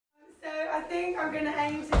I think I'm going to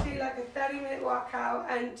aim to do like a 30-minute workout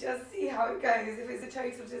and just see how it goes. If it's a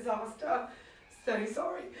total disaster, so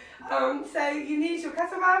sorry. So you need your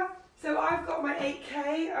kettlebell. So I've got my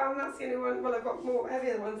 8K, that's the only one, well I've got more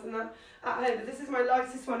heavier ones than that at home, but this is my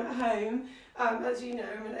lightest one at home. As you know,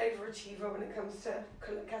 I'm an overachiever when it comes to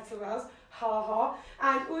kettlebells, ha ha.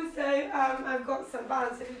 And also I've got some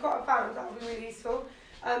bands. If you've got a band, that would be really useful.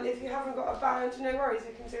 If you haven't got a band, no worries,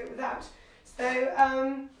 we can do it without.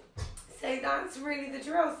 So that's really the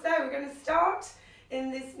drill. So we're going to start in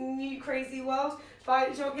this new crazy world by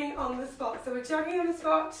jogging on the spot. So we're jogging on the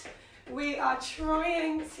spot. We are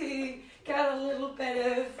trying to get a little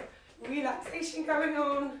bit of relaxation going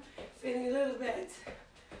on, feeling a little bit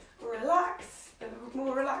relaxed. The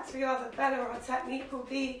more relaxed we are, the better our technique will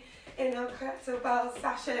be in our kettlebell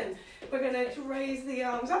session. We're going to raise the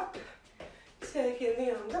arms up, taking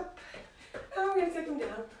the arms up, and we're going to take them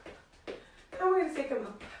down, and we're going to take them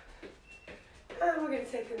up, and we're going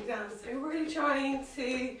to take them down. So we're really trying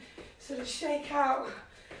to sort of shake out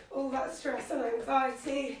all that stress and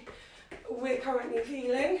anxiety we're currently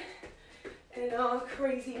feeling in our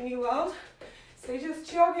crazy new world. So just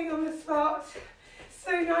jogging on the spot.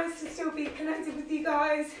 So nice to still be connected with you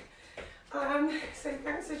guys. So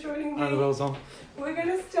thanks for joining me. Annabelle's on. We're going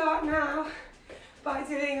to start now by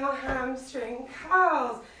doing our hamstring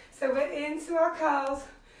curls. So we're into our curls.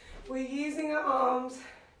 We're using our arms.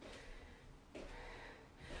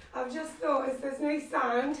 I've just thought if there's no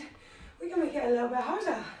sound, we can make it a little bit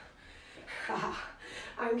harder.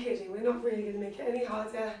 I'm kidding, we're not really going to make it any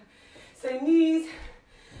harder. So knees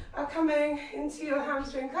are coming into your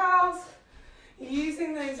hamstring curls,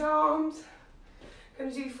 using those arms.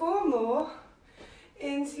 Going to do 4 more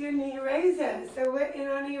into your knee raises. So we're in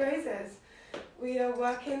our knee raises. We are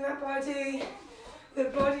working that body. The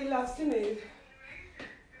body loves to move.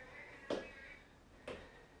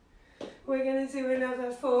 We're going to do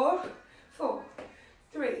another 4,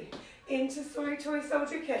 3, into toy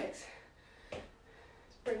soldier kicks.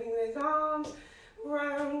 Bringing those arms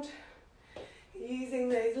round, using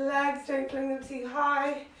those legs, don't bring them too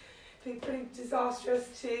high. It'd be pretty disastrous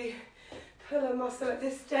to pull a muscle at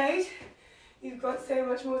this stage. You've got so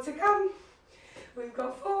much more to come. We've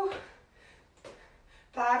got 4.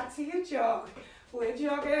 Back to your jog. We're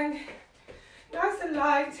jogging, nice and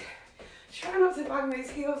light. Try not to bang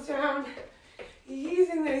those heels down.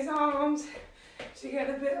 Using those arms to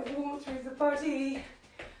get a bit of warmth through the body.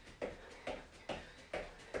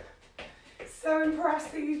 So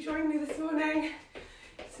impressed that you joined me this morning.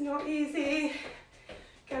 It's not easy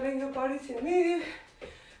getting your body to move.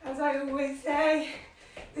 As I always say,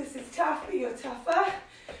 this is tough, but you're tougher.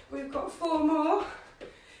 We've got 4 more.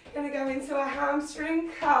 Going to go into our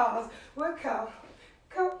hamstring curls. We're curl.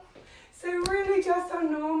 So really just our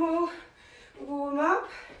normal warm up.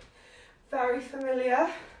 Very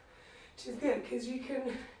familiar, which is good because you can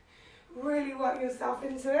really work yourself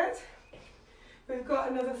into it. We've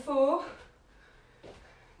got another 4.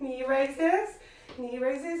 Knee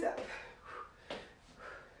raises up.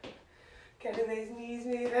 Getting those knees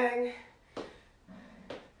moving.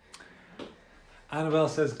 Annabelle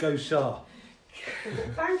says go sharp.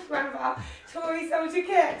 Thanks, Annabelle. Toy soldier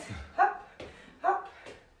kicks. Up, up.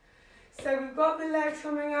 So we've got the legs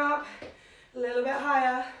coming up a little bit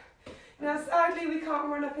higher. Now sadly we can't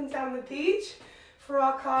run up and down the beach for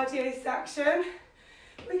our cardio section.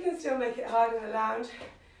 We can still make it hard in the lounge.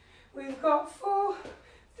 We've got 4,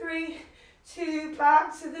 3, 2,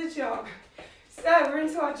 back to the jog. So we're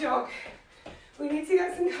into our jog. We need to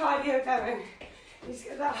get some cardio going. We need to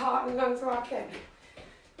get that heart and lungs working.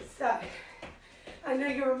 So, I know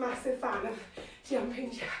you're a massive fan of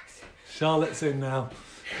jumping jacks. Charlotte's in now.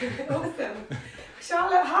 Awesome.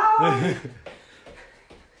 Charlotte, hi!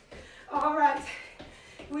 All right,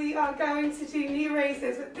 we are going to do knee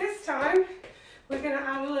raises, but this time we're going to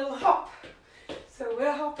add a little hop. So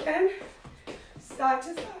we're hopping side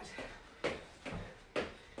to side.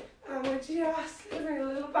 And we're just doing a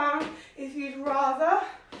little bound. If you'd rather,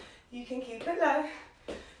 you can keep it low,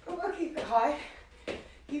 but we'll keep it high.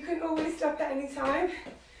 You can always stop at any time.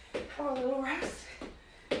 Have a little rest.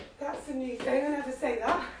 That's a new thing, I never say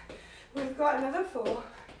that. We've got another 4.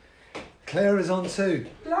 Claire is on too.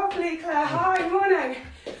 Lovely, Claire. Hi, morning.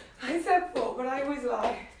 I said 4, but I always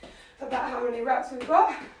lie about how many reps we've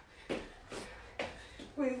got.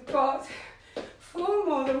 We've got 4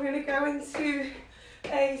 more, then we're going to go into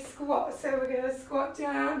a squat. So we're going to squat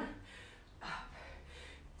down, up,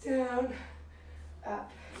 down,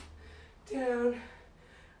 up, down,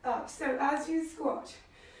 up. So as you squat,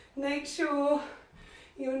 make sure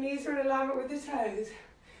your knees are in alignment with the toes,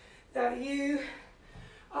 that you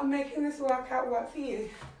are making this workout work for you.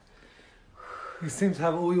 You seem to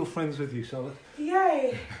have all your friends with you, Charlotte.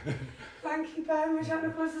 Yay! Thank you, Ben, my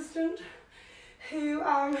technical assistant, who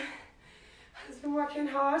has been working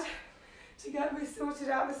hard to get this sorted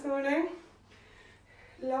out this morning.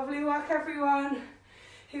 Lovely work, everyone.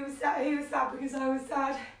 He was sad because I was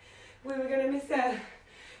sad we were going to miss it.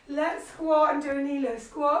 Let's squat and do a knee lift.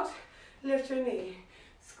 Squat, lift your knee.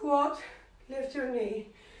 Squat, lift your knee.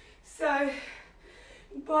 So,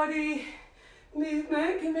 body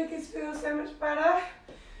movement can make us feel so much better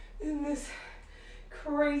in this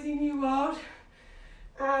crazy new world,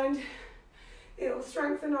 and it will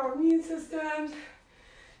strengthen our immune systems.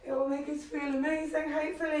 It will make us feel amazing,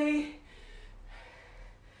 hopefully.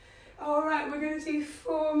 All right, we're going to do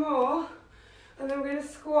 4 more, and then we're going to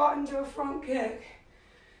squat and do a front kick.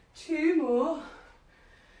 2 more,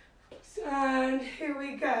 and here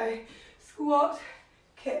we go. Squat,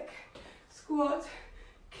 kick, squat,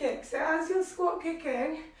 kick. So as you're squat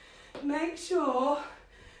kicking, make sure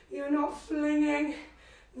you're not flinging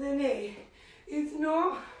the knee. It's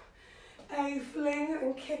not a fling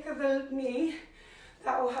and kick of the knee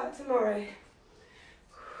that will hurt tomorrow.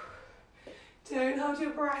 Don't hold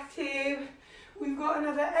your breath, team. We've got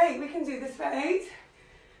another 8. We can do this for 8.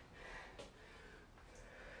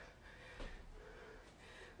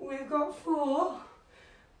 We've got 4.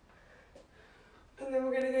 And then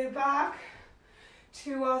we're going to go back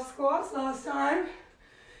to our squats last time.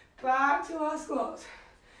 Back to our squats.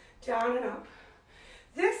 Down and up.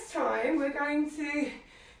 This time we're going to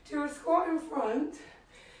do a squat in front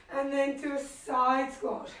and then do a side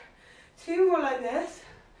squat. 2 more like this.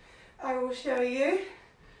 I will show you.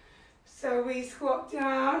 So we squat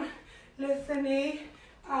down, lift the knee,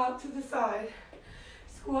 out to the side.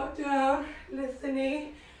 Squat down, lift the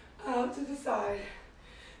knee, out to the side.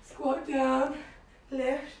 Squat down,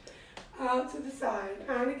 lift, out to the side.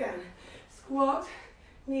 And again. Squat,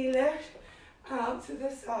 knee lift, out to the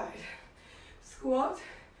side. Squat,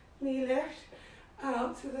 knee lift,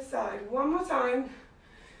 out to the side. 1 more time.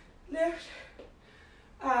 Lift,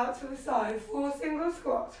 out to the side. 4 single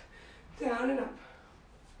squats. Down and up.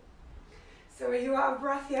 So are you out of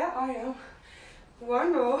breath yet? I am.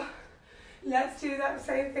 1 more. Let's do that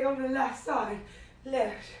same thing on the left side.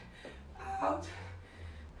 Lift, out,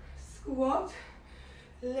 squat,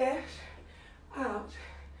 lift, out,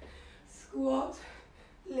 squat,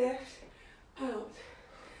 lift, out,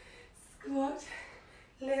 squat,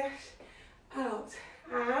 lift, out.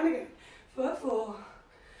 And again, for 4,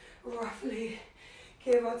 roughly,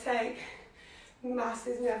 give or take. Mass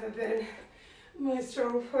has never been my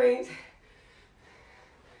strong point.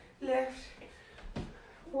 Lift.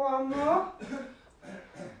 1 more.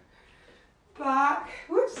 Back,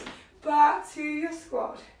 whoops, back to your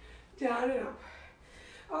squat. Down and up.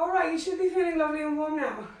 All right, you should be feeling lovely and warm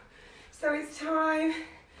now. So it's time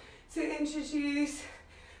to introduce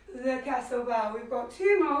the kettlebell. We've got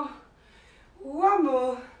 2 more, 1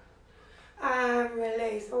 more, and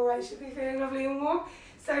release. All right, should be feeling lovely and warm.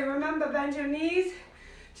 So remember, bend your knees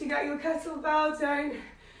to get your kettlebell. Don't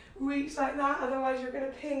reach like that, otherwise you're going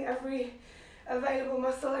to ping every available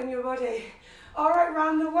muscle in your body. All right,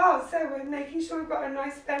 round the world. So we're making sure we've got a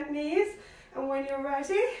nice bent knees, and when you're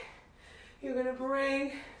ready, you're going to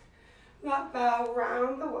bring that bell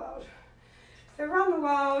round the world. So round the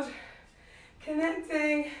world,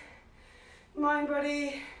 connecting mind,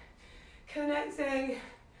 body, connecting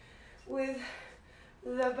with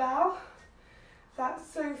the bell. That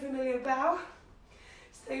so familiar bell.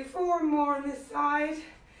 So 4 more on this side,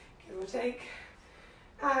 give or take.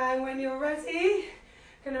 And when you're ready,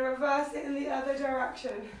 going to reverse it in the other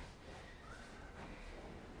direction.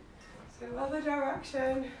 So other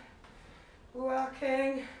direction,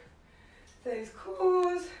 working those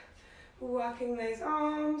cores, working those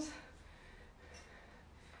arms.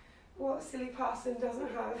 What silly person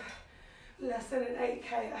doesn't have less than an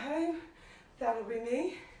 8K at home? That'll be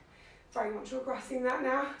me. Very much regressing that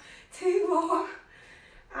now. 2 more.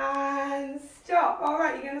 And stop. All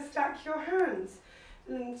right, you're going to stack your hands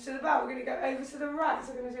to the bell. We're going to go over to the right.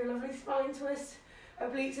 So we're going to do a lovely spine twist,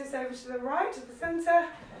 oblique twist over to the right, to the centre,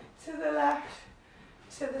 to the left,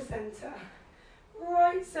 to the centre.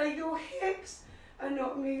 Right, so your hips are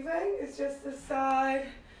not moving. It's just the side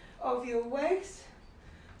of your waist.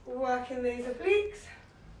 Working these obliques.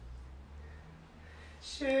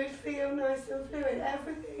 Should feel nice and fluid.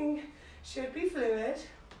 Everything should be fluid.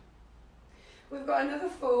 We've got another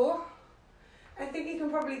 4. I think you can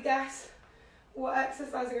probably guess what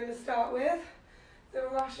exercise we're going to start with. The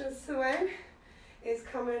Russian swing is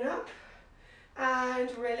coming up. And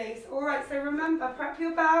release. All right, so remember, prep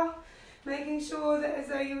your bell, making sure that as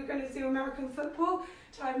though you were going to do American football,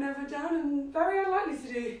 which I've never done and very unlikely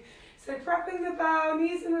to do. So So prepping the bow,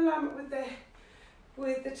 knees in alignment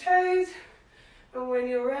with the toes. And when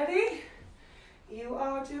you're ready, you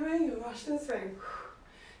are doing your Russian swing.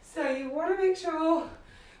 So you want to make sure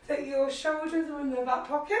that your shoulders are in the back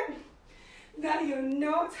pocket, that you're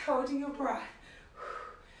not holding your breath.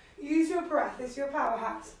 Use your breath as your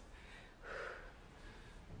powerhouse.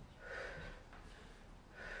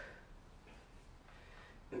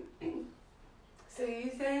 So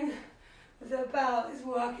using the bell is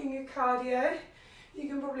working your cardio. You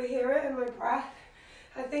can probably hear it in my breath.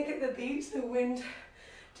 I think at the beach the wind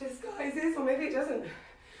disguises, or maybe it doesn't,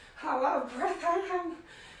 how out of breath I am.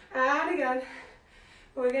 And again,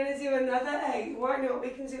 we're going to do another 8. Why not? We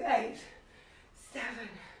can do 8, 7,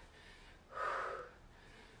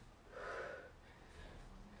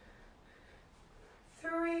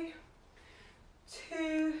 3,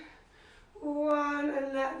 2, 1,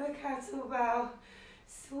 and let the kettlebell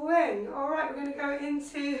swing. Alright, we're going to go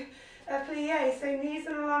into a plie. So knees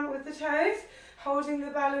in alignment with the toes, holding the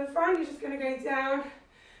bell in front. You're just going to go down,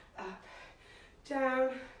 up, down,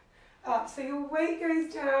 up. So your weight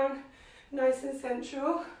goes down nice and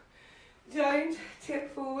central. Don't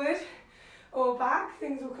tip forward or back.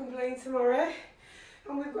 Things will complain tomorrow.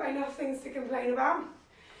 And we've got enough things to complain about.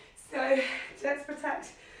 So let's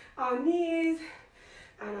protect our knees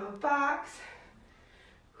and our backs.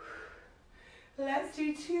 Let's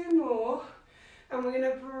do 2 more, and we're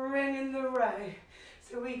going to bring in the row.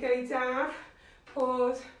 So we go down,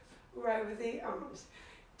 pause, row with the arms.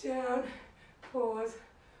 Down, pause,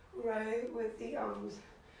 row with the arms.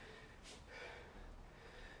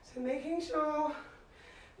 So making sure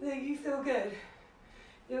that you feel good.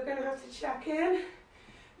 You're going to have to check in,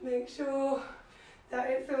 make sure that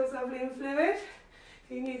it feels lovely and fluid. If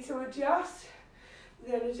you need to adjust,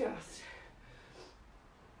 then adjust.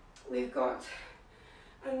 We've got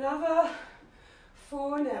another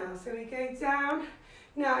 4 now. So we go down.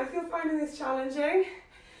 Now, if you're finding this challenging,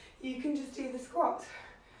 you can just do the squat,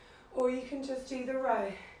 or you can just do the row.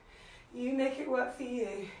 You make it work for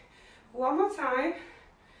you. 1 more time.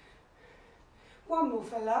 1 more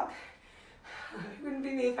for luck. It wouldn't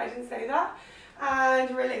be me if I didn't say that.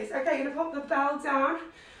 And release. Okay, you're going to pop the bell down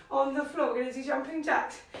on the floor. We're going to do jumping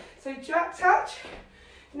jacks. So jack touch.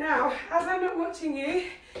 Now, as I'm not watching you,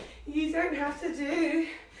 you don't have to do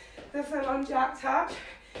the full-on jack touch.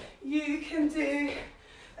 You can do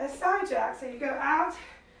a side jack. So you go out,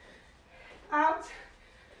 out,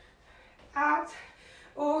 out,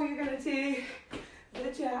 or you're going to do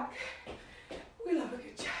the jack. We love a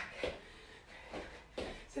good jack.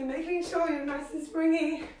 So making sure you're nice and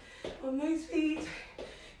springy on those feet.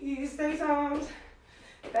 Use those arms,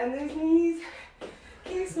 bend those knees.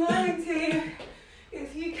 Keep smiling, team,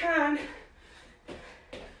 if you can.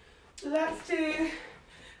 Let's do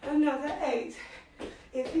another 8,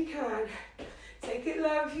 if you can. Take it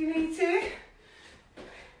low if you need to.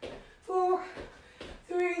 4,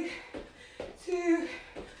 3, 2,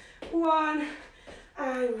 1,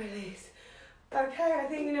 and release. Okay, I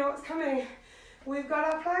think you know what's coming. We've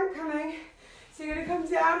got our plank coming. So you're going to come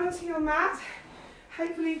down onto your mat.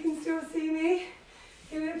 Hopefully you can still see me.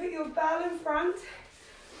 You're going to put your bell in front.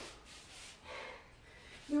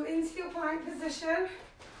 You're into your plank position.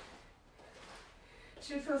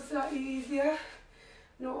 Should feel slightly easier,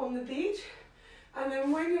 not on the beach. And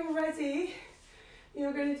then when you're ready,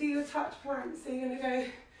 you're going to do your touch plank. So you're going to go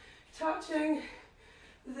touching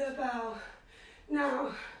the bell.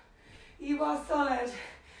 Now, you are solid.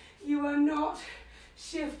 You are not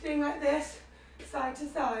shifting like this, side to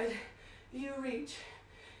side. You reach.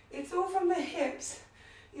 It's all from the hips.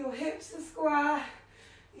 Your hips are square.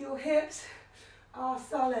 Your hips are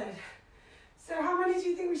solid. So how many do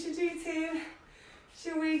you think we should do, team?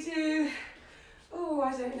 Should we do, oh,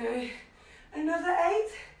 I don't know, another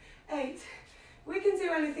 8? 8. We can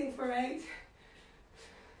do anything for 8.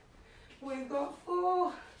 We've got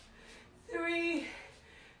 4, 3,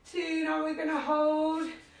 2. Now we're going to hold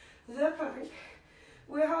the plank.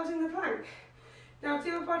 We're holding the plank. Now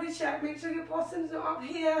do a body check. Make sure your bottom's not up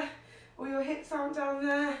here or your hips aren't down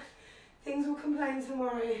there. Things will complain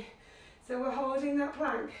tomorrow. So we're holding that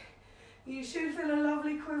plank. You should feel a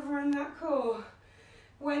lovely quiver in that core.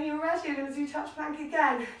 When you're ready, you're going to do touch plank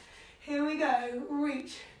again. Here we go.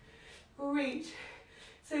 Reach, reach.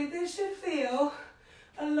 So this should feel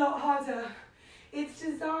a lot harder. It's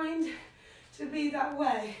designed to be that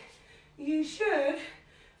way. You should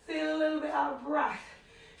feel a little bit out of breath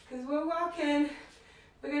because we're working.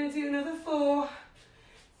 We're going to do another 4,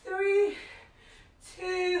 3,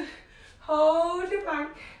 2, hold your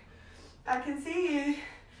plank. I can see you.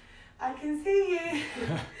 I can see you.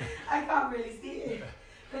 I can't really see you.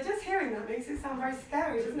 But just hearing that makes it sound very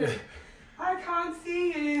scary, doesn't it? I can't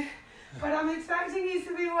see you, but I'm expecting you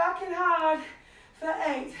to be working hard for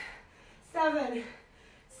 8, 7,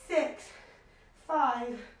 6,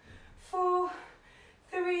 5, 4,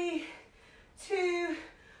 3, 2,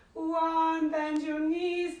 1. Bend your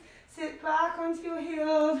knees, sit back onto your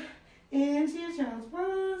heels, into your child's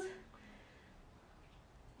pose.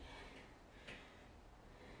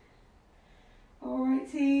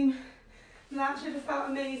 Alright team, that should have felt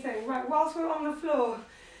amazing. Right, whilst we're on the floor,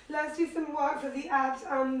 let's do some work for the abs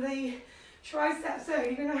and the triceps. So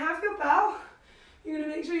you're going to have your bell, you're going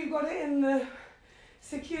to make sure you've got it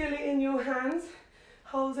securely in your hands,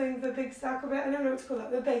 holding the big circle bit. I don't know what to call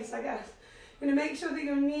that, the base I guess. You're going to make sure that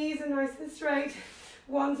your knees are nice and straight,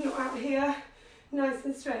 one's not out here, nice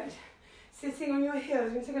and straight. Sitting on your heels, you're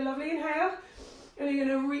going to take a lovely inhale, and you're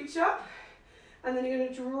going to reach up, and then you're going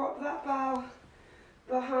to drop that bow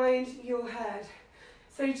behind your head.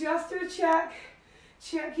 So just do a check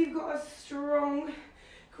you've got a strong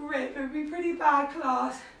grip. It would be pretty bad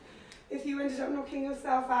class if you ended up knocking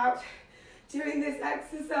yourself out doing this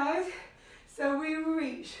exercise. So we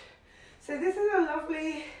reach. So this is a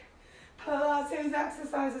lovely Pilates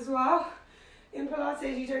exercise as well. In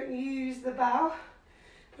Pilates you don't use the bow,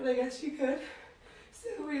 but I guess you could. So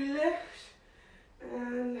we lift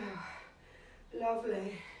and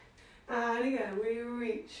lovely. And again, we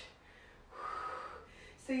reach.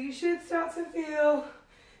 So you should start to feel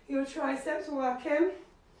your triceps working.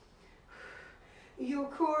 Your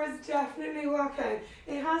core is definitely working.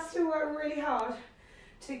 It has to work really hard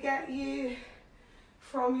to get you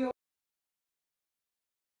from your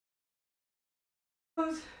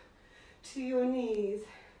toes to your knees.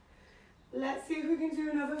 Let's see if we can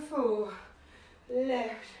do another 4.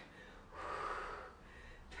 Lift.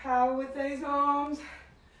 Power with those arms.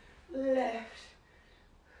 Lift.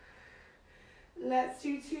 Let's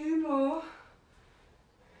do 2 more.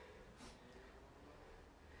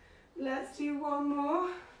 Let's do 1 more.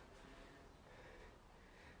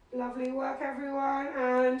 Lovely work everyone,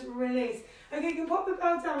 and release. Okay, you can pop the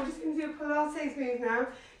bell down. We're just going to do a Pilates move now.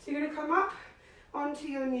 So you're going to come up onto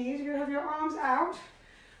your knees. You're going to have your arms out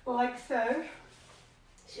like so.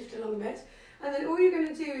 Shift along a bit. And then all you're going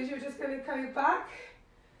to do is you're just going to go back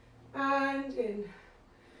and in.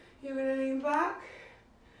 You're going to lean back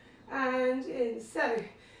and in. So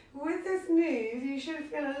with this move, you should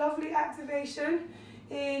feel a lovely activation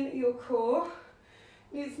in your core.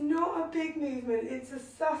 It's not a big movement, it's a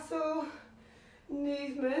subtle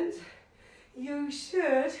movement. You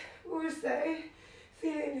should also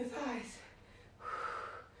feel it in your thighs.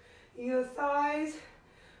 Your thighs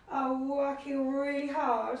are working really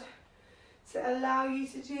hard to allow you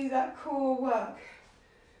to do that core work.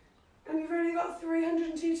 And you've only got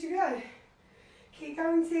 302 to go. Keep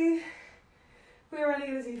going to. We're only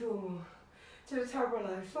going to do 4 more. To the top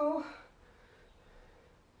below. 4,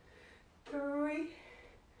 3,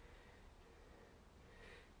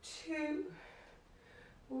 2,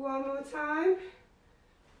 1 more time.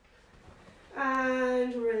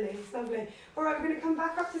 And release. Lovely. All right, we're going to come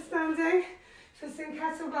back up to standing for some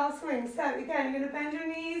kettlebell swings. So again, you're going to bend your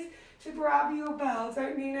knees to grab your bell.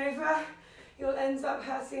 Don't lean over. You'll end up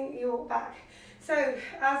hurting your back. So,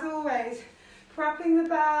 as always, propping the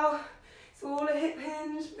bell. It's all a hip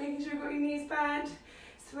hinge, making sure you've got your knees bent.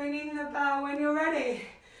 Swinging the bell when you're ready.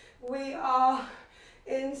 We are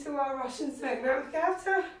into our Russian swing. Now, if you have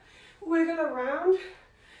to wiggle around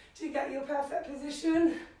to get your perfect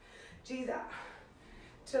position, do that.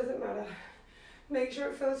 Doesn't matter. Make sure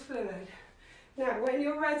it feels fluid. Now, when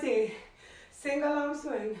you're ready, single arm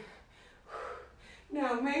swing.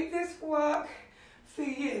 Now, make this work for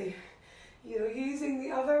you. You're using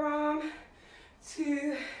the other arm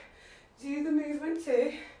to do the movement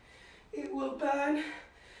too. It will burn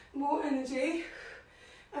more energy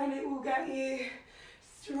and it will get you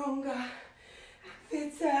stronger,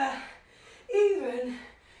 fitter, even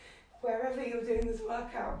wherever you're doing this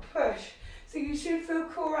workout. Push. So you should feel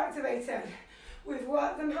core activated. We've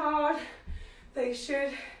worked them hard. They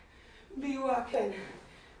should be working.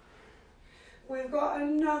 We've got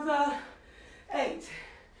another 8.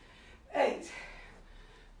 8.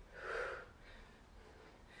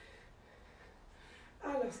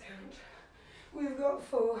 I lost count. We've got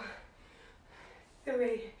 4,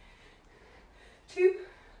 3, 2,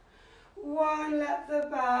 1. Let the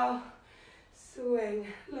bell swing.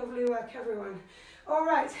 Lovely work, everyone. All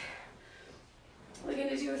right. We're going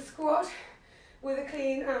to do a squat with a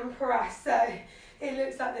clean and press. So it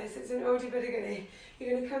looks like this. It's an oldie but a goodie.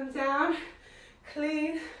 You're going to come down,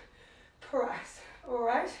 clean, press. All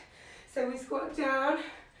right. So we squat down,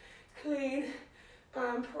 clean,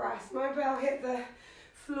 and press. My bell hit the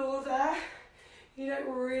floor there. You don't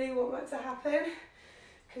really want that to happen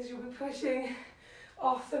because you'll be pushing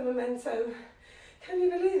off the momentum. Can you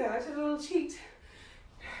believe that? I did a little cheat.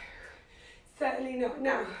 Certainly not.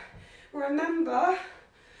 Now, remember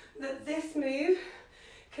that this move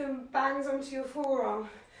can bang onto your forearm.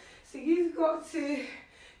 So you've got to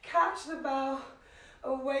catch the bell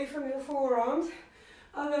away from your forearms,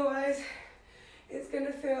 otherwise it's going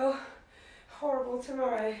to feel horrible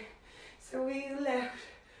tomorrow. So we lift,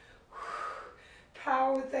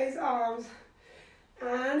 power with those arms,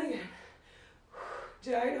 and again,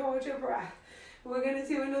 don't hold your breath. We're going to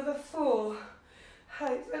do another 4,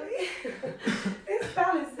 hopefully. This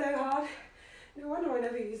bell is so hard. No wonder I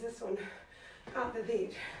never use this one at the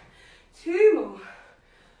beach. 2 more.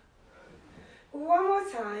 1 more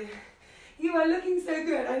time. You are looking so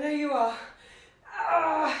good, I know you are.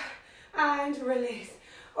 And release.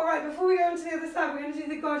 All right, before we go on to the other side, we're going to do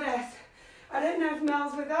the goddess. I don't know if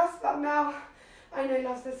Mel's with us, but Mel, I know,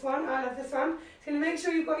 loves this one. I love this one. So going to make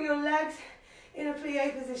sure you've got your legs in a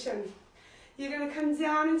plie position. You're going to come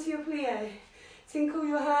down into your plie. Tinkle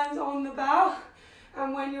your hands on the bell.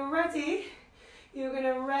 And when you're ready, you're going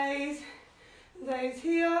to raise those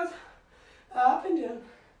heels up and down.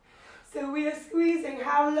 So we are squeezing.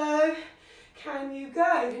 How low can you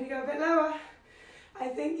go? Can you go a bit lower? I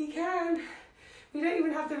think you can. We don't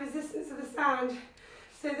even have the resistance of the sound.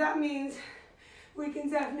 So that means we can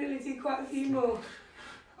definitely do quite a few more.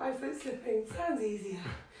 5 foot slipping, sounds easier.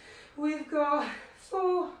 We've got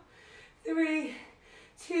 4, 3,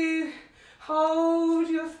 2, hold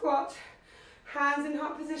your squat. Hands in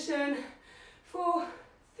heart position. 4,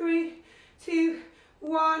 3, 2,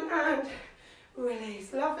 1, and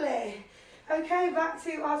release. Lovely. Okay, back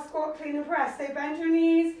to our squat, clean and press. So bend your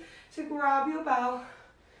knees to grab your bell.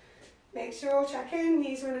 Make sure, check in,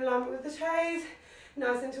 knees are in alignment with the toes.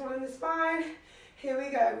 Nice and tall in the spine. Here we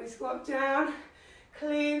go. We squat down,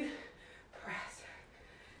 clean, press.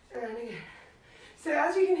 And again. So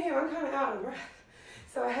as you can hear, I'm kind of out of breath.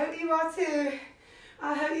 So I hope you are too.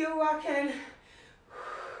 I hope you're working.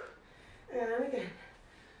 And again.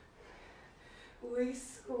 We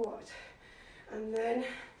squat. And then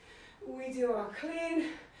we do our clean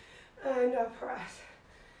and our press.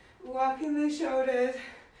 Working those shoulders,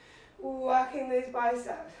 working those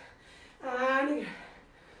biceps. And again.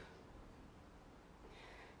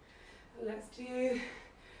 Let's do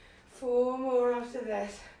 4 more after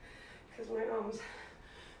this, because my arms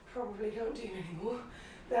probably can't do anymore.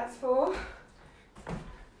 That's 4.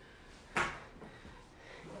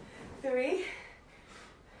 3.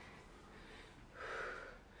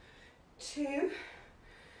 2.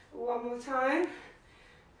 1 more time.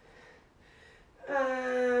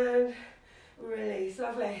 And release.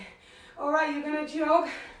 Lovely. All right, you're going to jog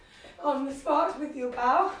on the spot with your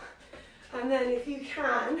bell. And then if you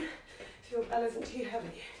can, if your bell isn't too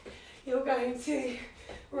heavy, you're going to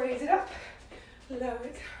raise it up, lower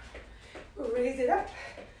it down, raise it up,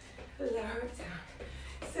 lower it down.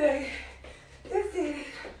 So this is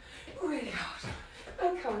really hard.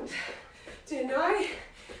 I can't deny.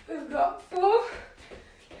 We've got 4,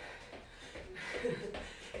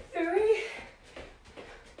 3,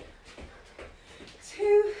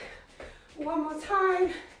 2, 1 more time,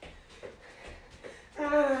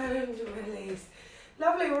 and release.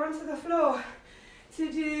 Lovely, we're onto the floor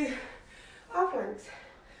to do our planks.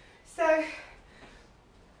 So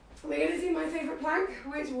we're going to do my favourite plank,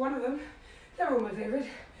 which one of them, they're all my favourite,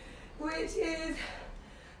 which is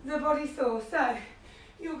the body saw. So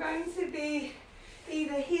you're going to be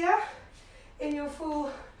either here in your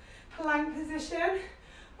full plank position,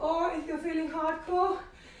 or if you're feeling hardcore,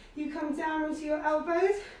 you come down onto your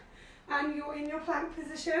elbows and you're in your plank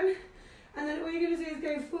position, and then all you're going to do is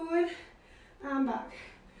go forward and back,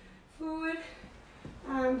 forward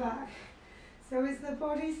and back. So it's the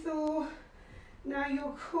body saw. Now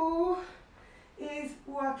your core is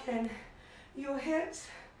working. Your hips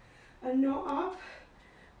are not up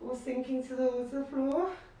or sinking towards the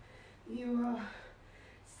floor. You are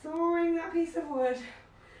sawing that piece of wood,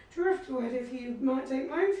 driftwood if you don't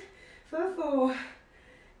mind, for 4,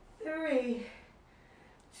 3,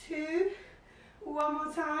 2, 1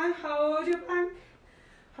 more time. Hold your plank.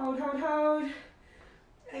 Hold, hold, hold.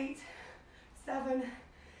 8, 7,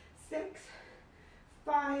 6,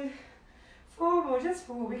 5, 4 more, just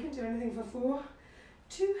 4. We can do anything for 4,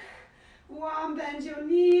 2, 1. Bend your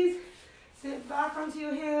knees. Sit back onto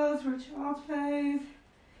your heels for a child's pose.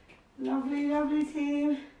 Lovely, lovely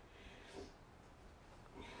team.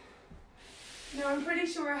 Now I'm pretty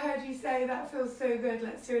sure I heard you say that feels so good.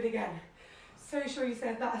 Let's do it again. So sure you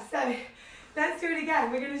said that. So let's do it again.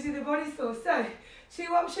 We're going to do the body saw. So 2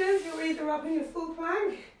 options. You're either up in your full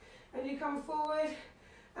plank and you come forward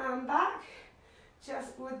and back,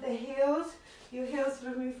 just with the heels. Your heels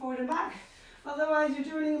sort of move forward and back. Otherwise, you're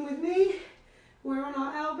joining in with me. We're on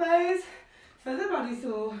our elbows for the body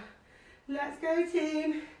saw. Let's go,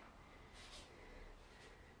 team.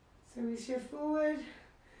 So we shift forward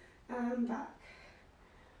and back.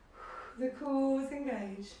 The core is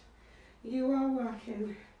engaged. You are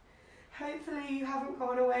working. Hopefully you haven't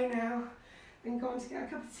gone away now and gone to get a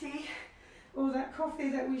cup of tea or that coffee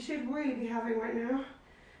that we should really be having right now.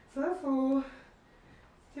 For 4,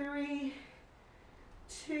 3,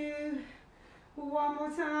 2, one more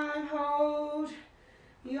time, hold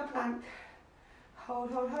your plank.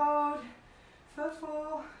 Hold, hold, hold. For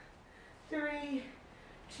 4, 3,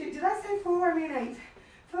 2, did I say 4? I mean 8.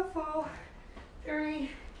 For 4, 3,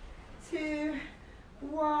 2,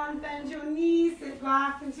 1, bend your knees, sit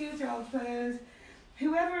back into your child's pose.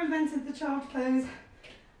 Whoever invented the child's pose,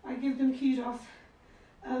 I give them kudos.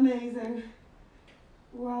 Amazing.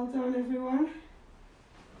 Well done, everyone.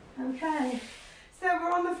 Okay, so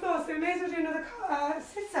we're on the floor, so we may as well do another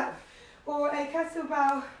sit-up or a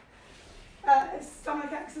kettlebell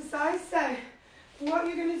stomach exercise. So what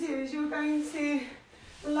you're going to do is you're going to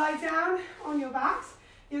lie down on your backs.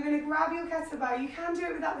 You're going to grab your kettlebell. You can do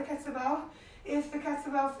it without the kettlebell if the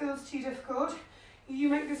kettlebell feels too difficult. You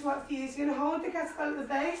make this work for you. So you're going to hold the kettlebell at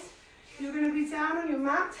the base. You're going to be down on your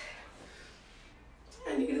mat.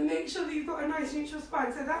 And you're going to make sure that you've got a nice neutral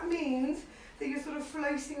spine. So that means that you're sort of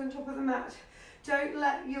floating on top of the mat. Don't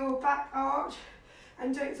let your back arch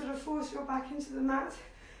and don't sort of force your back into the mat.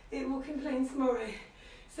 It will complain tomorrow.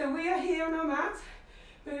 So we are here on our mat.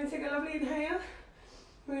 We're going to take a lovely inhale.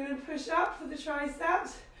 We're going to push up for the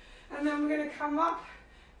triceps. And then we're going to come up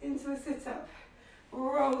into a sit-up.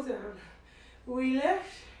 Roll down. We lift.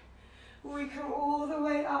 We come all the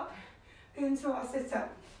way up into our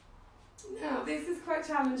sit-up. Now, this is quite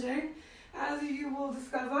challenging, as you will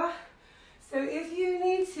discover. So if you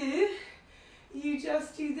need to, you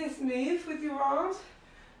just do this move with your arms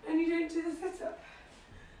and you don't do the sit-up.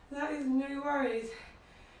 That is no worries.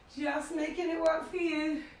 Just making it work for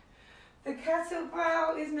you. The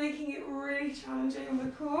kettlebell is making it really challenging on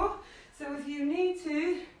the core. So if you need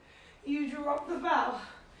to, you drop the bell.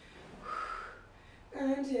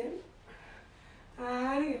 And in.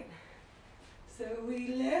 And again. So we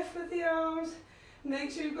lift with the arms.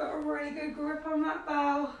 Make sure you've got a really good grip on that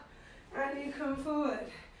bell. And you come forward.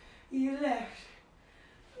 You lift.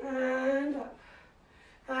 And up.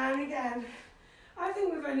 And again. I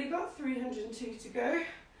think we've only got 302 to go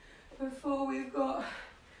before we've got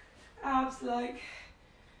abs like,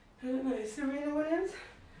 I don't know, Serena Williams.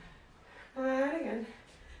 And again.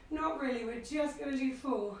 Not really, we're just going to do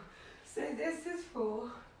 4. So this is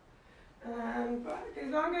 4. But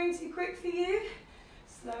if I'm going too quick for you,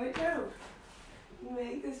 slow it down.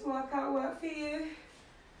 Make this workout work for you.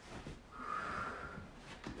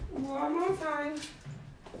 One more time.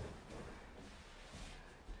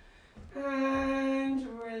 And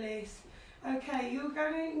release. Okay, you're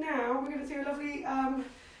going now, we're going to do a lovely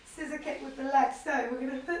scissor kick with the legs. So we're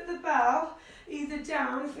going to put the bell either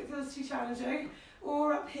down if it feels too challenging,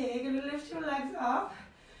 or up here. You're going to lift your legs up,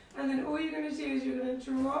 and then all you're going to do is you're going to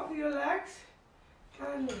drop your legs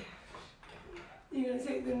and lift. You're going to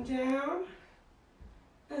take them down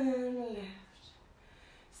and lift.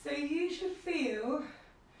 So you should feel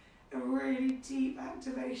a really deep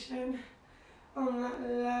activation on that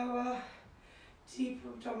lower, deep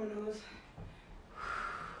abdominals.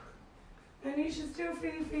 And you should still be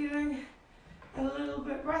feeling a little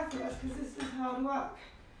bit breathless because this is hard work.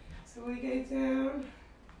 So we go down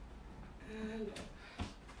and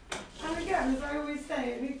up. And again, as I always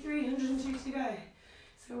say, only 302 to go.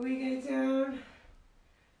 So we go down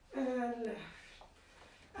and lift.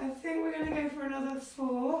 I think we're going to go for another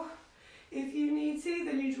 4. If you need to,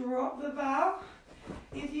 then you drop the bell.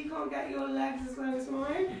 If you can't get your legs as low as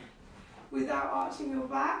mine without arching your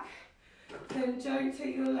back, then don't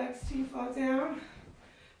take your legs too far down.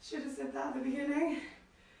 Should have said that at the beginning.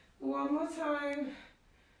 One more time.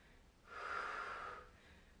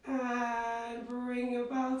 And bring your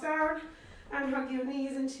bell down and hug your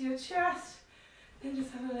knees into your chest and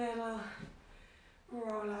just have a little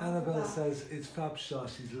roll out. Annabelle says it's fab shy,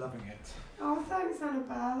 she's loving it. Oh, thanks,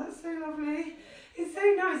 Annabelle. That's so lovely. It's so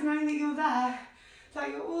nice knowing that you're there. It's like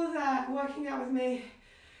you're all there working out with me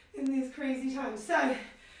in these crazy times. So,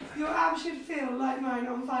 your abs should feel like mine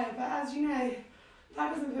on fire, but as you know,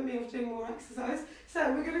 that doesn't put me off doing more exercise.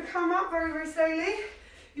 So, we're going to come up very, very slowly.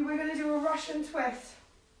 We're going to do a Russian twist.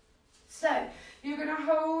 So, you're going to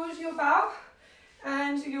hold your bell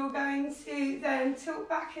and you're going to then tilt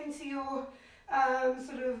back into your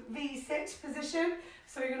sort of V-sit position.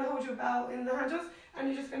 So you're going to hold your bell in the handles and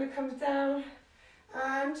you're just going to come down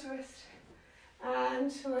and twist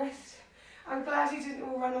and twist. I'm glad you didn't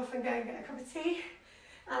all run off and go and get a cup of tea.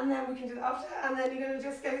 And then we can do that after. And then you're going to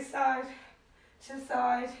just go side to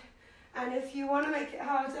side. And if you want to make it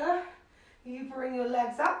harder, you bring your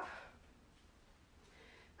legs up.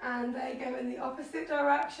 And they go in the opposite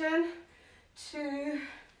direction to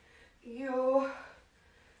your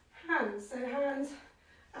hands. So hands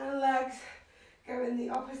and legs go in the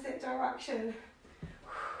opposite direction.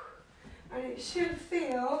 And it should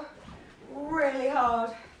feel really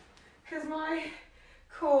hard because my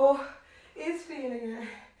core is feeling it.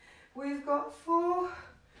 We've got 4,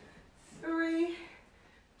 3,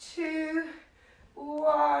 2,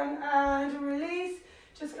 1, and release.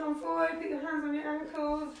 Just come forward, put your hands on your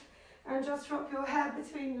ankles, and just drop your head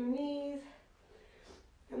between your knees.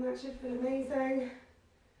 And that should feel amazing.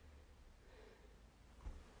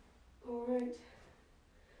 All right.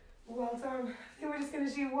 Well done. I think we're just going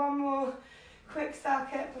to do one more quick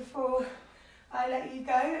circuit before I let you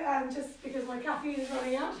go, just because my caffeine is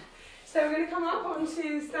running out. So we're going to come up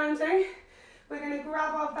onto standing. We're going to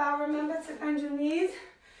grab our bell, remember to bend your knees,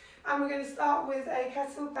 and we're going to start with a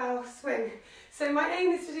kettlebell swing. So my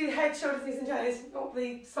aim is to do head, shoulders, knees and toes, not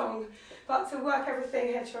the song, but to work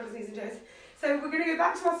everything head, shoulders, knees and toes. So we're going to go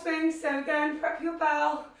back to our swing. So again, prep your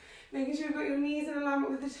bell, making sure you've got your knees in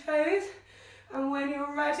alignment with the toes. And when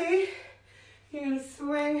you're ready, you're going to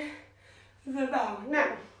swing the bell.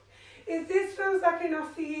 Now, if this feels like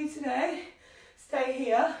enough for you today, stay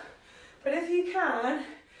here. But if you can,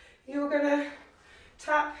 you're going to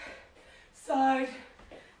tap side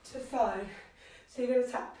to side. So you're going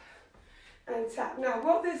to tap and tap. Now,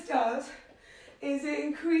 what this does is it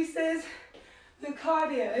increases the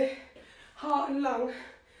cardio, heart and lung,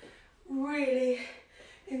 really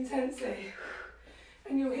intensely.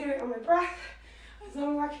 And you'll hear it on my breath as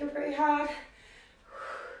I'm working pretty hard.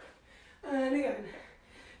 And again.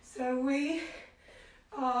 So we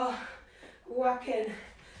are working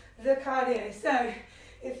the cardio. So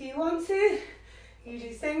if you want to, you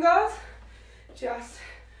do singles, just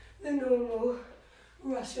the normal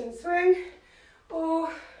Russian swing, or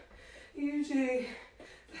you do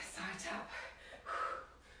the side tap.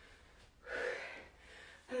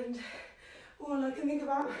 And all I can think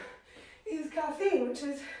about is caffeine, which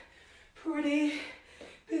is pretty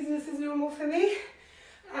business as normal for me.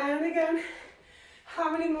 And again, how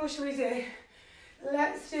many more should we do?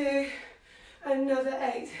 Let's do another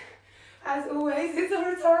 8. As always, it's a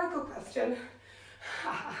rhetorical question.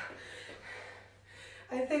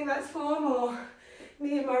 I think that's 4 more.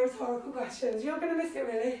 Me and my rhetorical questions. You're going to miss it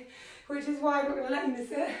really, which is why I'm not going to let you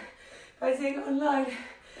miss it by doing it online.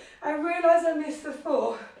 I realise I missed the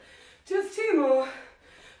 4. Just 2 more.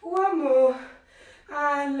 1 more.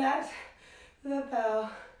 And let the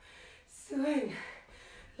bell swing.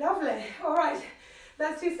 Lovely. All right,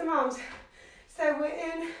 let's do some arms. So we're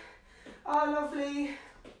in our lovely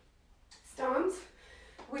stance.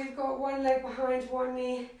 We've got one leg behind, one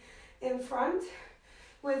knee in front.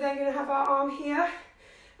 We're then going to have our arm here.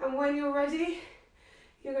 And when you're ready,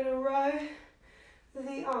 you're going to row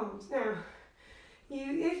the arms. Now,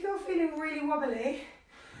 if you're feeling really wobbly,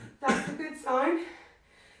 that's a good sign.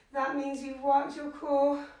 That means you've worked your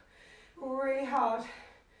core really hard.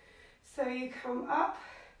 So you come up,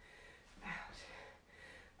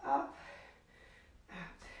 up,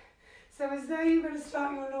 out. So as though you're going to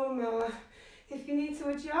start your lawnmower. If you need to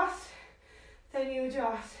adjust, then you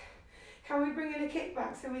adjust. Can we bring in a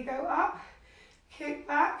kickback? So we go up, kick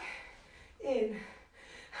back, in.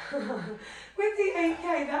 With the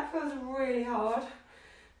 8K, that feels really hard.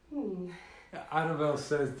 Annabelle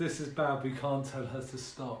says, this is bad, we can't tell her to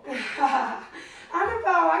stop.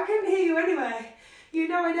 Annabelle, I couldn't hear you anyway. You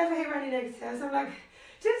know I never hear any negatives. I'm like,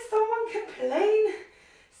 did someone complain?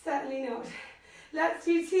 Certainly not. Let's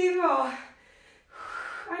do 2 more.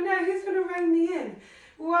 I know, who's going to rein me in?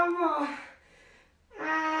 1 more.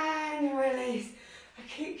 And release.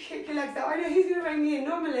 Kick your legs out. I know who's going to rein me in.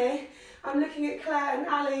 Normally, I'm looking at Claire and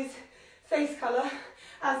Ali's face colour,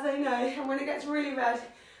 as they know. And when it gets really red,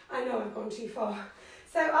 I know I've gone too far.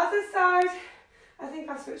 So other side. I think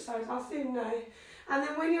I've switched sides. I'll soon know. And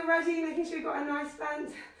then when you're ready, making sure you've got a nice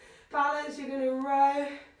bent balance, you're going to row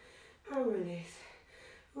and release.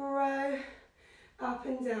 Row, up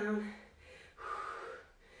and down.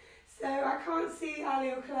 So I can't see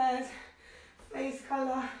Ali or Claire's face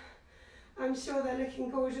colour. I'm sure they're looking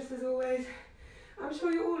gorgeous as always. I'm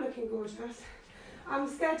sure you're all looking gorgeous. I'm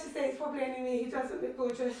scared to say it's probably only me who doesn't look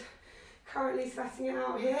gorgeous, currently sweating it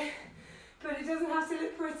out here. But it doesn't have to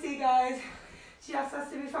look pretty, guys. just has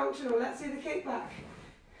to be functional. Let's do the kickback.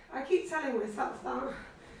 I keep telling myself that.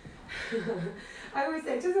 I always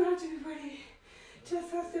say, it doesn't have to be pretty, it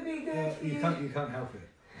just has to be good for you. You can't help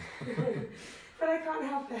it. But I can't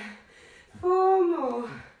help it. 4 more.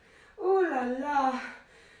 Ooh la la.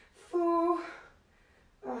 4.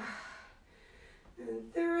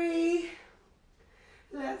 And 3.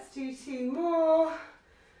 Let's do 2 more.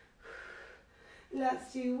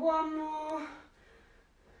 Let's do 1 more.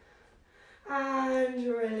 And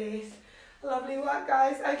release. Lovely work,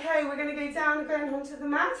 guys. Okay, we're going to go down and going onto the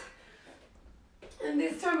mat. And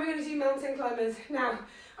this time we're going to do mountain climbers. Now,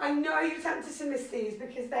 I know you're tempted to miss these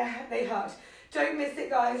because they hurt. Don't miss it,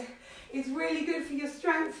 guys. It's really good for your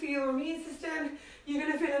strength, for your immune system. You're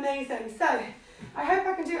going to feel amazing. So, I hope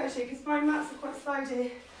I can do it actually because my mats are quite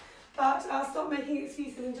slidey. But I'll stop making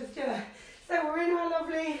excuses and just do it. So we're in our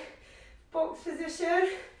lovely box position,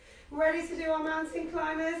 ready to do our mountain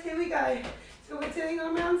climbers. Here we go. So we're doing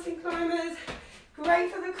our mountain climbers.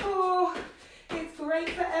 Great for the core. It's great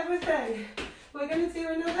for everything. We're going to do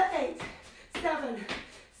another 8, 7,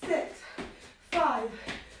 6, 5,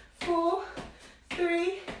 4,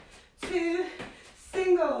 3, 2,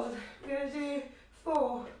 singles. We're going to do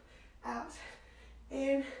 4, out,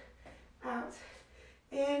 in, out,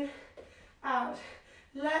 in, out.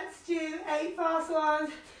 Let's do 8 fast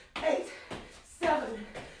ones. 8, 7,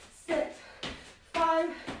 6, 5,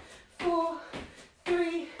 4,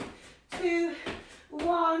 3, 2,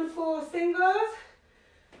 1. 4 singles.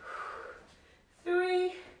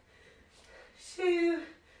 3, 2,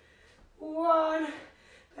 1.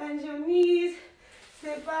 Bend your knees.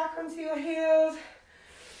 Sit back onto your heels.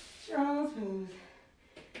 Child's pose.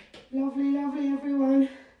 Lovely, lovely, everyone.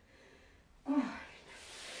 Oh.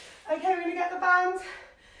 Okay, we're going to get the band.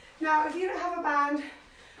 Now, if you don't have a band,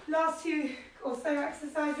 last 2 or so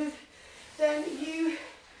exercises, then you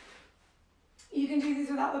can do these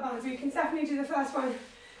without the band. So you can definitely do the first one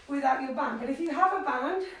without your band. But if you have a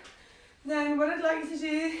band, then what I'd like you to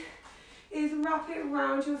do is wrap it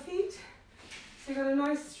around your feet. So you've got a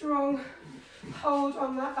nice strong hold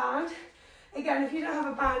on that band. Again, if you don't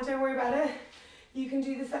have a band, don't worry about it. You can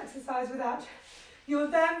do this exercise without. You're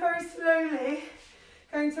then very slowly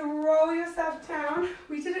going to roll yourself down.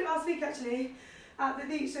 We did it last week actually at the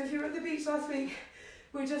beach. So if you were at the beach last week,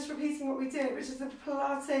 we're just repeating what we did, which is a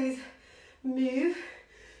Pilates move.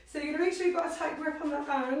 So you're going to make sure you've got a tight grip on that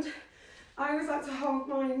band. I always like to hold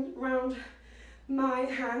mine around my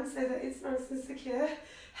hand so that it's nice and secure.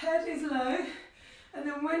 Head is low. And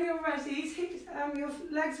then when you're ready, your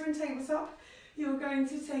legs are in tabletop, you're going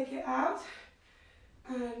to take it out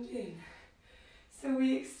and in. So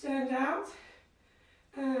we extend out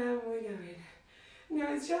and we go in.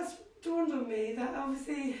 Now it's just dawned on me that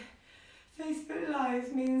obviously Facebook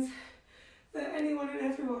Live means that anyone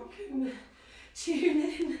and everyone can tune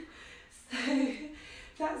in. So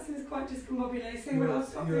that seems quite discombobulating, but I'll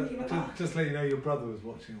stop thinking about that. Just let you know your brother was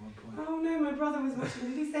watching at one point. Oh no, my brother was watching.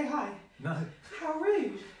 Did he say hi? No. How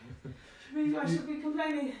rude. I should be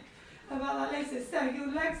complaining about that later. So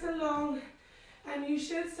your legs are long and you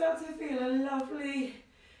should start to feel a lovely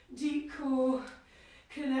deep core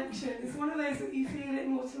connection. It's one of those that you feel it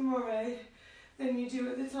more tomorrow than you do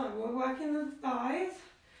at the time. We're working the thighs,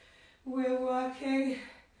 we're working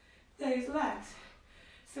those legs.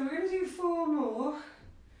 So we're going to do 4 more.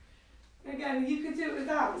 Again, you could do it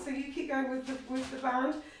without, so you keep going with the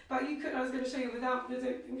band, but you could, I was going to show you without, but I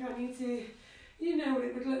don't think I need to. You know what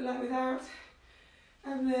it would look like without.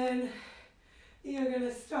 And then you're going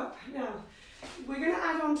to stop. Now, we're going to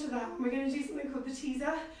add on to that. We're going to do something called the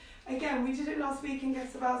teaser. Again, we did it last week in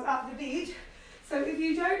kettlebells at the beach. So if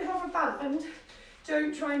you don't have a band,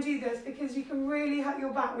 don't try and do this because you can really hurt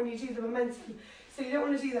your back when you do the momentum. So you don't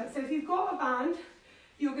want to do that. So if you've got a band,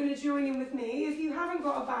 you're going to join in with me. If you haven't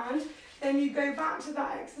got a band, then you go back to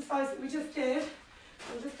that exercise that we just did.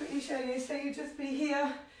 I'll just quickly show you. So you just be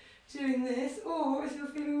here doing this, or if you're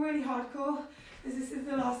feeling really hardcore, as this is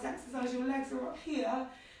the last exercise, your legs are up here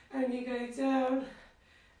and you go down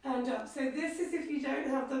and up. So this is if you don't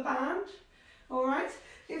have the band, all right?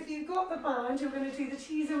 If you've got the band, you're going to do the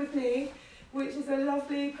teaser with me, which is a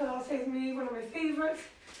lovely Pilates move, one of my favourites.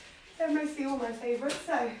 They're mostly all my favourites.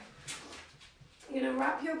 So you're going to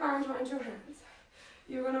wrap your band around your hands.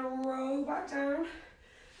 You're going to roll back down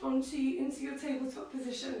into your tabletop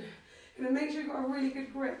position. You're going to make sure you've got a really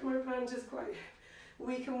good grip. My band is quite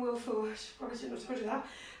weak and willful. I probably shouldn't have told you that.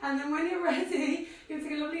 And then when you're ready, you're going to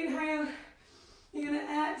take a lovely inhale. You're going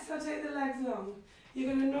to exhale, take the legs long.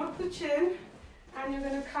 You're going to knock the chin and you're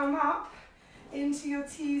going to come up into your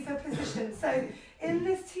teaser position. So in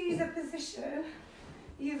this teaser position,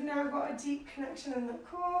 you've now got a deep connection in the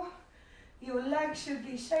core. Your legs should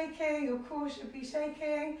be shaking, your core should be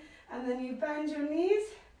shaking, and then you bend your knees,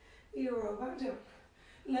 you roll back down.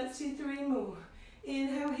 Let's do 3 more.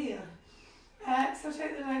 Inhale here. Exhale,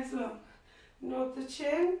 take the legs long. Nod the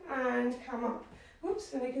chin and come up.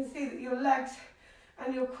 Oops, and you can see that your legs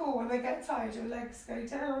and your core, when they get tired, your legs go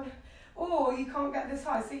down. Or you can't get this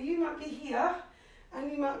high. So you might be here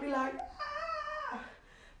and you might be like, ah!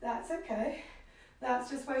 That's okay.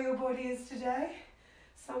 That's just where your body is today.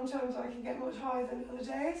 Sometimes I can get much higher than other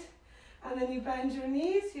days. And then you bend your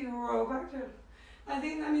knees, you roll back down. I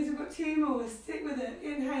think that means we've got 2 more. Stick with it.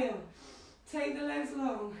 Inhale. Take the legs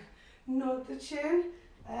long. Nod the chin.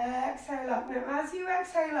 Exhale up. Now, as you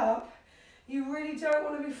exhale up, you really don't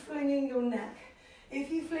want to be flinging your neck.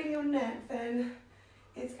 If you fling your neck, then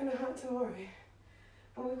it's going to hurt to worry.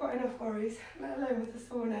 And we've got enough worries, let alone with the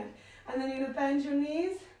sore neck. And then you're going to bend your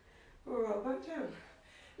knees, roll back down.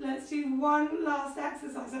 Let's do one last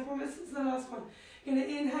exercise. I promise it's the last one. You're going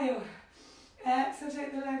to inhale. Exhale,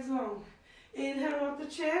 take the legs long. Inhale up the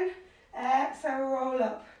chin. Exhale, roll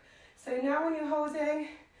up. So now when you're holding,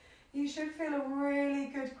 you should feel a really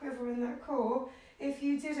good quiver in that core. If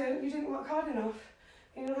you didn't work hard enough.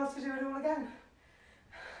 You don't have to do it all again.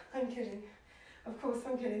 I'm kidding. Of course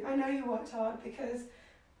I'm kidding. I know you worked hard because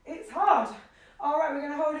it's hard. All right, we're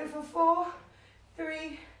going to hold it for 4,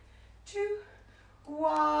 3, 2,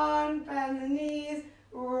 1. Bend the knees.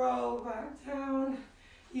 Roll back down.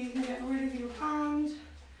 You can get rid of your hand.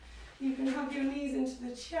 You can hug your knees into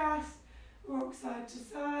the chest. Rock side to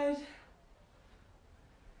side.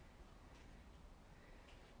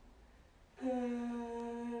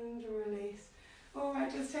 And release. All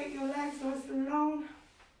right, just take your legs nice and long.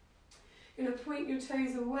 You're going to point your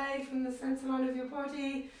toes away from the centre line of your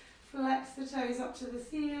body. Flex the toes up to the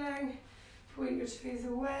ceiling. Point your toes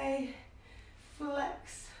away.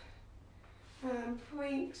 Flex. And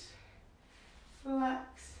point.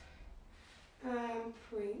 Flex. And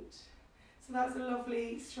point. So that's a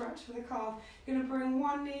lovely stretch for the calf. You're going to bring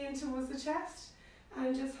one knee in towards the chest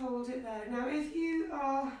and just hold it there. Now if you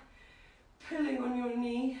are pulling on your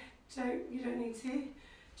knee, you don't need to.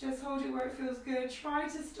 Just hold it where it feels good. Try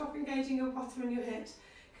to stop engaging your bottom and your hips,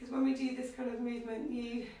 because when we do this kind of movement,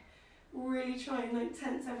 you really try and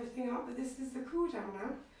tense everything up. But this is the cool down now.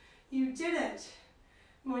 You did it,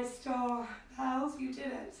 my star pals. You did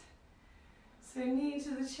it. So knee to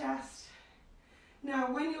the chest.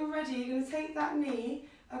 Now, when you're ready, you're going to take that knee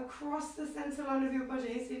across the centre line of your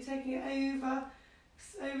body. So you're taking it over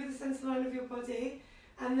the centre line of your body.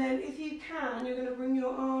 And then if you can, you're going to bring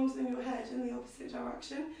your arms and your head in the opposite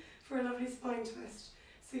direction for a lovely spine twist.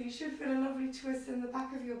 So you should feel a lovely twist in the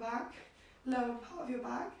back of your back, lower part of your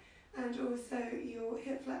back, and also your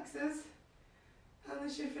hip flexors. And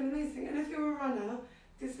this should feel amazing. And if you're a runner,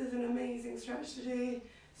 this is an amazing stretch to do.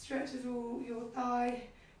 Stretches all your thigh,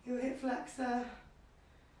 your hip flexor.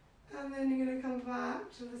 And then you're going to come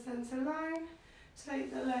back to the centre line.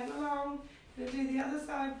 Take the leg along. You're going to do the other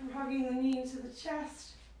side, hugging the knee into the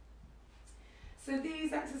chest. So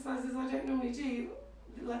these exercises I don't normally do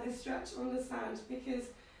like this stretch on the sand, because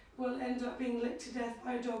we'll end up being licked to death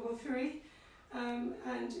by a dog or 3. And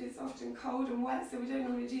it's often cold and wet, so we don't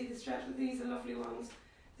normally do the stretch, but these are lovely ones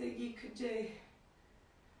that you could do.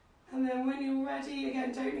 And then when you're ready,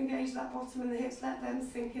 again, don't engage that bottom and the hips, let them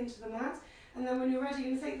sink into the mat. And then when you're ready,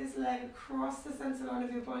 you're going to take this leg across the centre line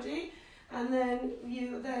of your body. And then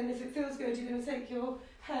if it feels good, you're going to take your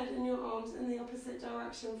head and your arms in the opposite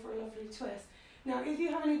direction for a lovely twist. Now, if you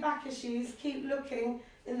have any back issues, keep looking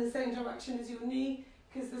in the same direction as your knee,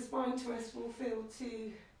 because the spine twist will feel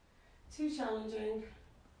too challenging.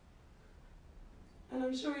 And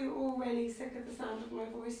I'm sure you're all really sick of the sound of my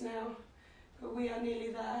voice now, but we are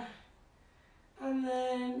nearly there. And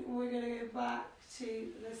then we're going to go back to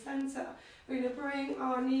the centre. We're going to bring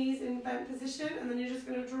our knees in bent position, and then you're just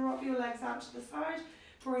going to drop your legs out to the side,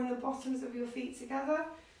 bring the bottoms of your feet together,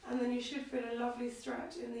 and then you should feel a lovely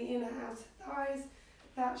stretch in the inner outer thighs.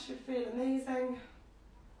 That should feel amazing.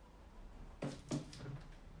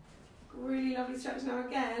 Really lovely stretch. Now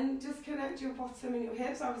again, disconnect your bottom and your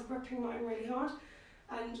hips. I was gripping mine really hard,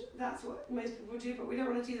 and that's what most people do, but we don't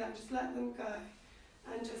want to do that. Just let them go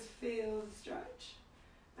and just feel the stretch.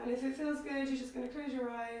 And if it feels good, you're just going to close your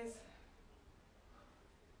eyes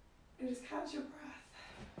and just catch your breath.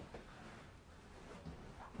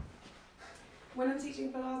 When I'm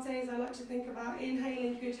teaching Pilates, I like to think about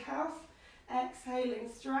inhaling good health, exhaling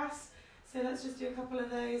stress. So let's just do a couple of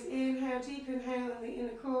those. Inhale, deep inhale in the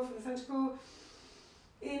inner core, from the centre core.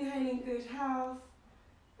 Inhaling good health,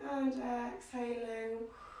 and exhaling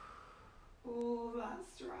all that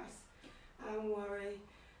stress and worry.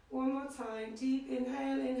 One more time. Deep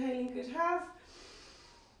inhale, inhaling good health.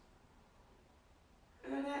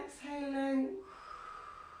 And exhaling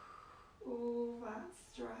all that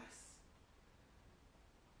stress.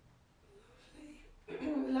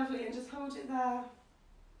 Lovely. Lovely, and just hold it there.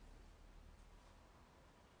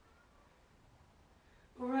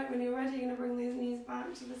 Alright, when you're ready, you're going to bring these knees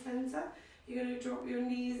back to the centre. You're going to drop your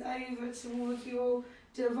knees over towards your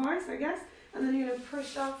device, I guess, and then you're going to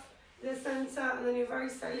push off the centre, and then you're very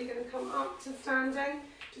slowly going to come up to standing.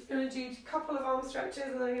 Just going to do a couple of arm stretches,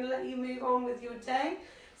 and then I'm going to let you move on with your day.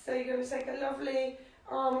 So you're going to take a lovely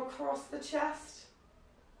arm across the chest,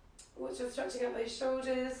 which you're stretching out those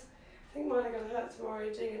shoulders. I think mine are going to hurt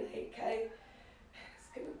tomorrow doing an 8K.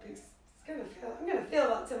 I'm going to feel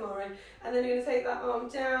that tomorrow. And then you're going to take that arm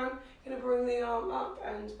down, you're going to bring the arm up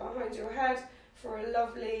and behind your head for a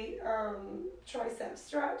lovely tricep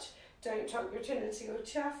stretch. Don't tuck your chin into your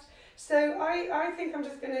chest. So I think I'm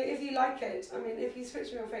just going to, if you like it, I mean, if you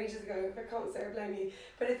switched me off ages ago, I can't say I blame you,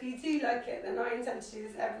 but if you do like it, then I intend to do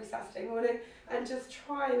this every Saturday morning and just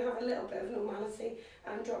try and have a little bit of normality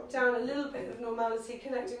and drop down a little bit of normality,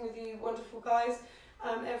 connecting with you wonderful guys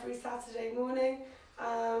every Saturday morning.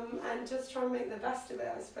 And just try and make the best of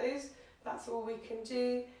it, I suppose. That's all we can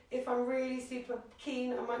do. If I'm really super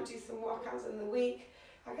keen, I might do some workouts in the week.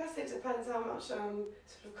 I guess it depends how much sort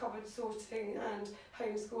of cupboard sorting and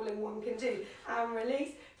homeschooling one can do. And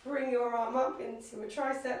release. Bring your arm up into a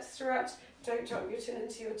tricep stretch. Don't tuck your chin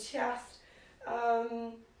into your chest.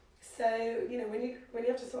 So, you know, when you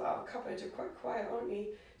have to sort out a cupboard, you're quite quiet, aren't you?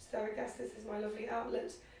 So I guess this is my lovely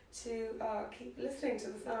outlet to keep listening to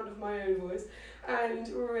the sound of my own voice. And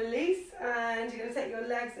release, and you're going to take your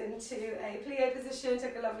legs into a plie position.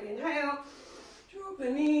 Take a lovely inhale, drop the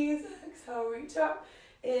knees, exhale, reach up,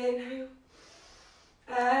 inhale,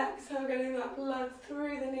 exhale, getting that blood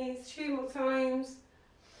through the knees 2 more times,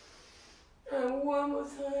 and 1 more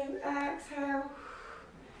time, exhale,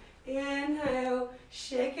 inhale,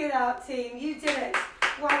 shake it out team, you did it,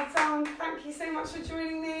 well done, thank you so much for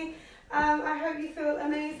joining me. I hope you feel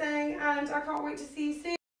amazing, and I can't wait to see you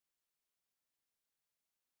soon.